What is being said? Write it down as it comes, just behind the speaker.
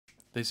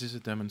This is a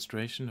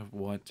demonstration of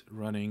what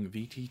running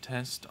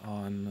vttest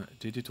on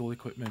Digital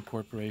Equipment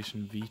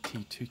Corporation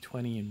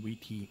VT220 and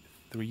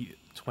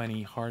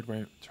VT320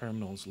 hardware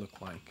terminals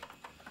look like.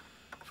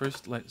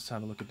 First, let's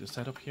have a look at the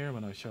setup here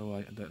when I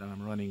show that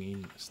I'm running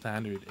in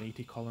standard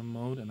 80 column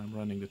mode and I'm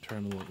running the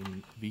terminal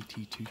in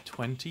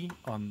VT220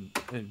 on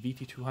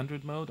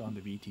VT200 mode on the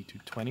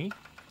VT220.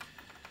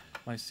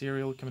 My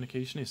serial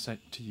communication is set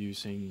to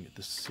using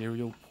the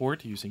serial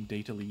port using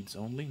data leads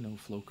only, no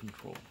flow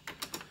control.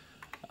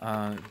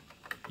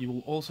 You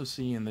will also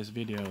see in this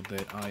video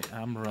that I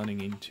am running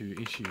into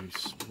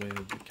issues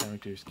with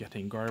characters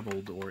getting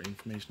garbled or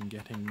information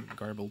getting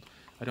garbled.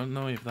 I don't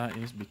know if that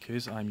is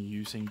because I'm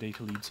using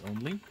data leads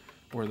only,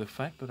 or the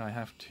fact that I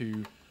have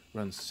to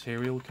run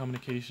serial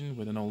communication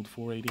with an old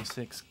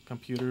 486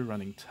 computer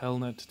running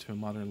Telnet to a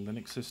modern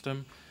Linux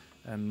system,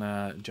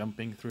 and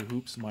jumping through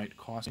hoops might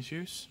cause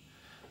issues,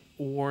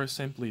 or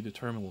simply the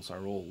terminals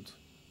are old.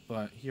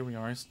 But here we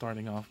are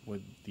starting off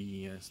with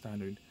the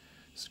standard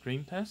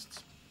screen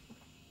tests.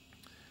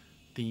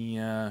 The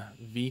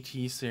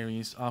VT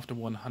series after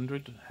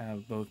 100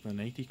 have both an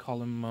 80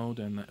 column mode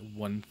and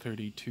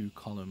 132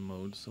 column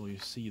mode, so you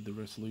see the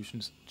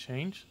resolutions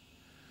change.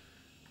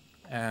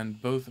 And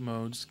both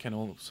modes can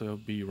also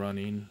be run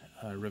in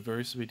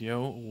reverse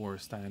video or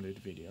standard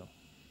video.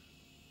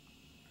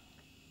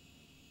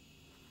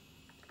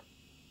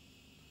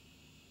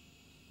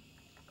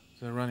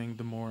 So running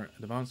the more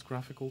advanced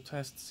graphical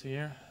tests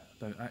here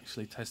that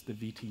actually test the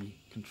VT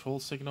control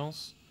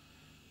signals,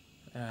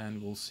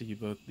 and we'll see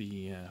both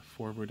the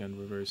forward and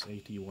reverse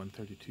 80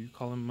 132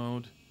 column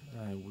mode.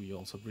 We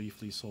also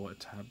briefly saw a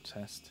tab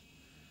test.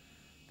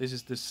 This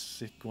is the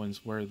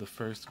sequence where the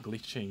first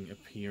glitching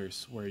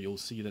appears, where you'll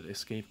see that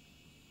escape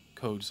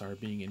codes are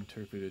being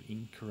interpreted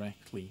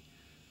incorrectly.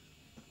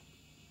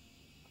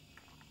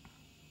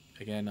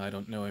 Again, I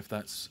don't know if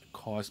that's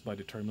caused by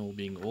the terminal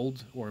being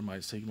old or my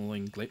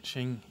signaling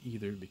glitching,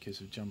 either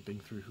because of jumping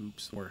through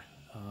hoops or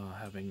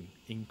having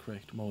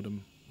incorrect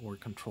modem or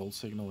control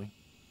signaling.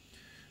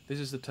 This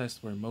is the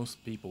test where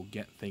most people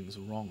get things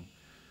wrong.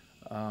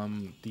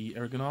 The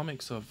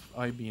ergonomics of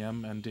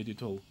IBM and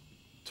digital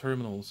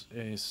terminals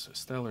is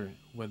stellar,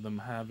 with them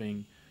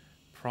having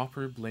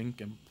proper blink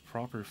and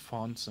proper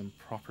fonts and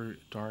proper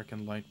dark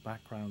and light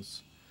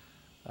backgrounds.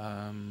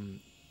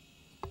 And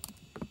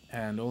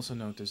also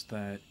notice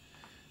that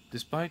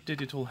despite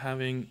digital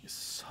having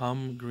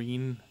some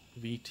green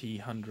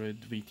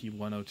VT100,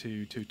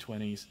 VT102,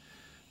 220s,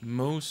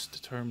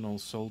 most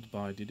terminals sold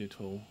by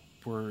digital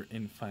were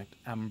in fact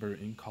amber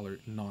in color,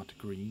 not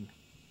green.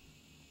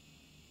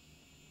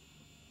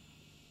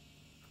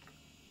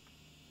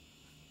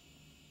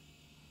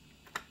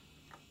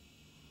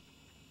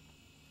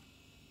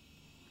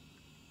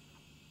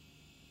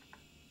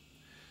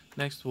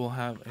 Next we'll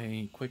have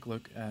a quick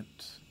look at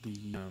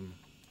the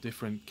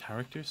different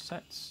character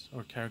sets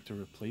or character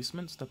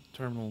replacements that the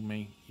terminal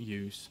may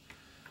use.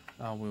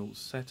 We'll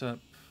set up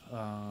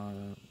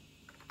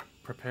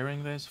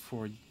preparing this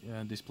for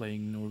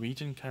displaying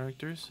Norwegian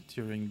characters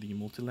during the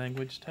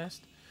multi-language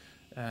test,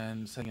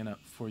 and setting it up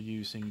for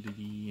using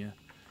the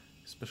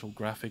special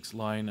graphics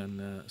line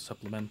and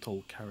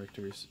supplemental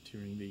characters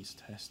during these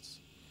tests.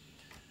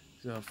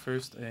 So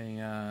first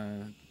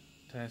a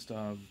test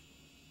of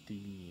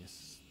the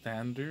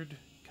standard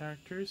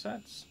character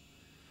sets,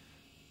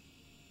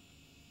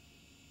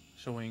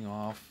 showing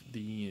off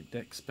the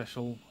DEC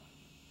special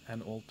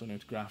and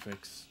alternate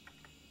graphics.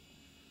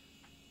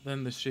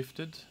 Then the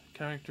shifted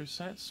character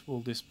sets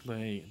will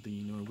display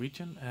the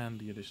Norwegian and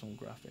the additional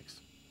graphics.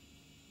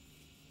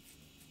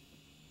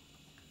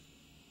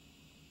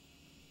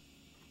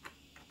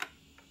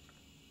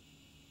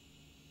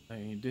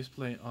 A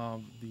display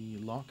of the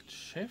locked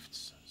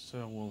shifts,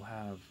 so we'll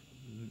have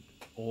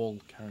all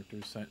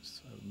character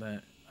sets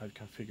that I've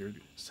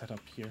configured set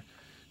up here.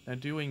 Now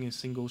doing a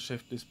single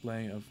shift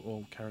display of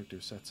all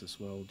character sets as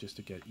well, just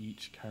to get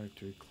each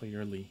character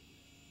clearly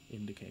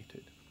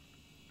indicated.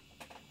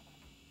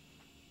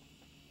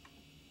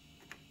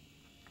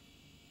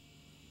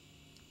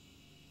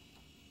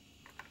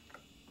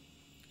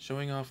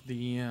 Showing off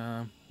the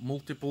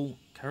multiple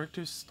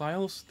character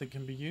styles that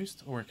can be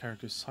used, or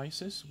character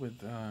sizes,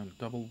 with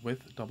double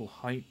width, double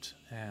height,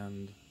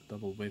 and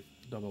double width,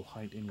 double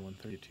height in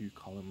 132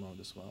 column mode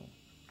as well.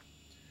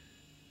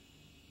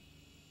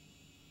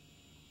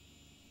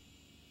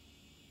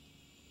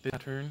 The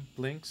pattern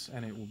blinks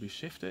and it will be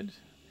shifted,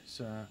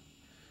 so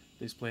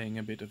displaying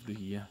a bit of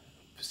the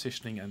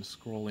positioning and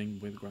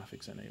scrolling with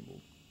graphics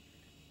enabled.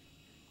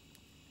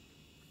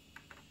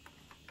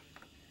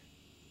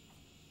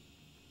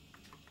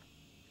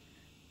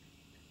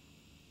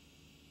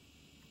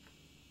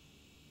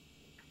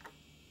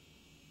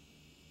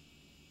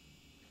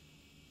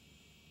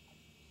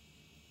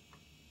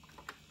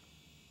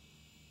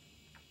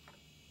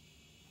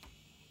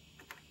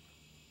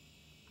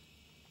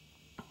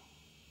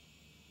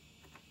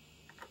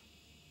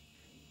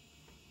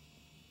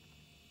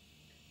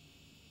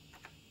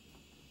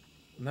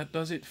 And that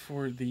does it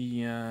for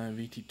the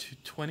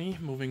VT220.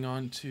 Moving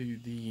on to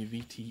the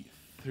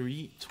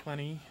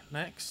VT320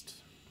 next.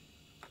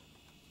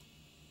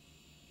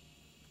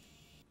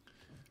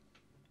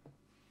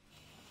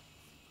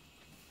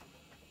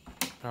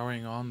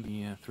 Powering on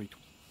the 320,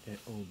 it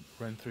will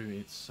run through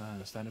its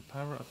standard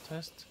power up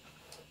test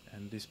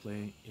and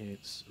display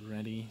its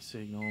ready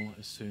signal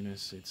as soon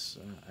as it's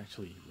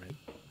actually ready.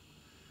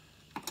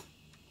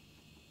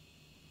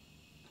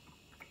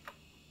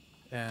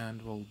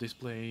 And we'll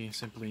display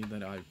simply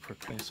that I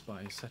progress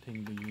by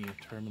setting the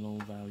terminal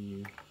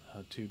value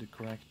to the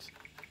correct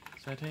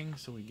setting,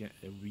 so we get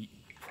a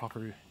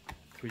proper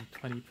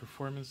 320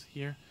 performance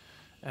here.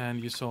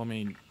 And you saw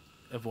me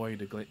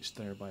avoid a glitch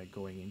there by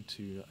going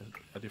into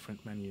a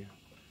different menu.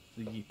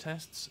 The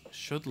tests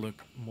should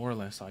look more or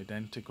less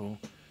identical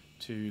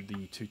to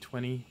the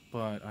 220,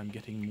 but I'm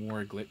getting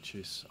more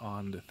glitches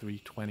on the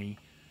 320,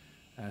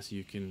 as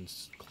you can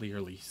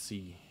clearly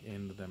see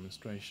in the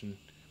demonstration.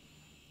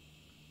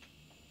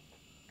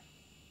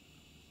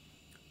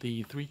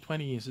 The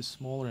 320 is a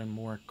smaller and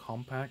more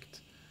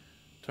compact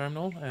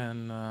terminal,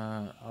 and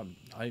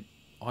I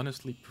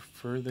honestly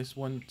prefer this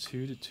one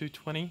to the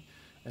 220,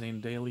 and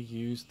in daily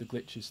use the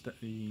glitches that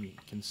you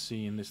can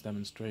see in this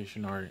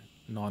demonstration are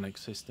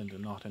non-existent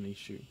and not an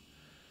issue.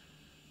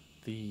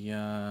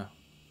 The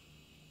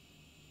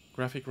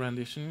graphic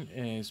rendition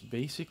is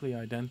basically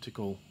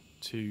identical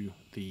to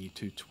the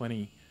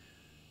 220.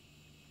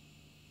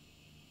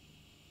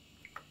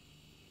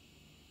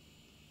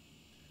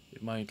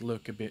 It might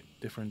look a bit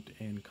different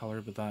in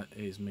color, but that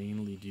is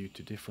mainly due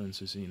to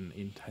differences in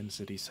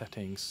intensity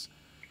settings.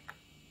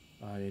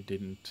 I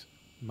didn't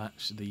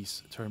match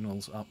these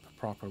terminals up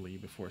properly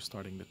before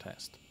starting the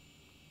test.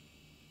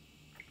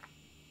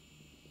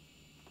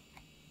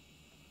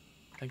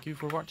 Thank you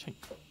for watching.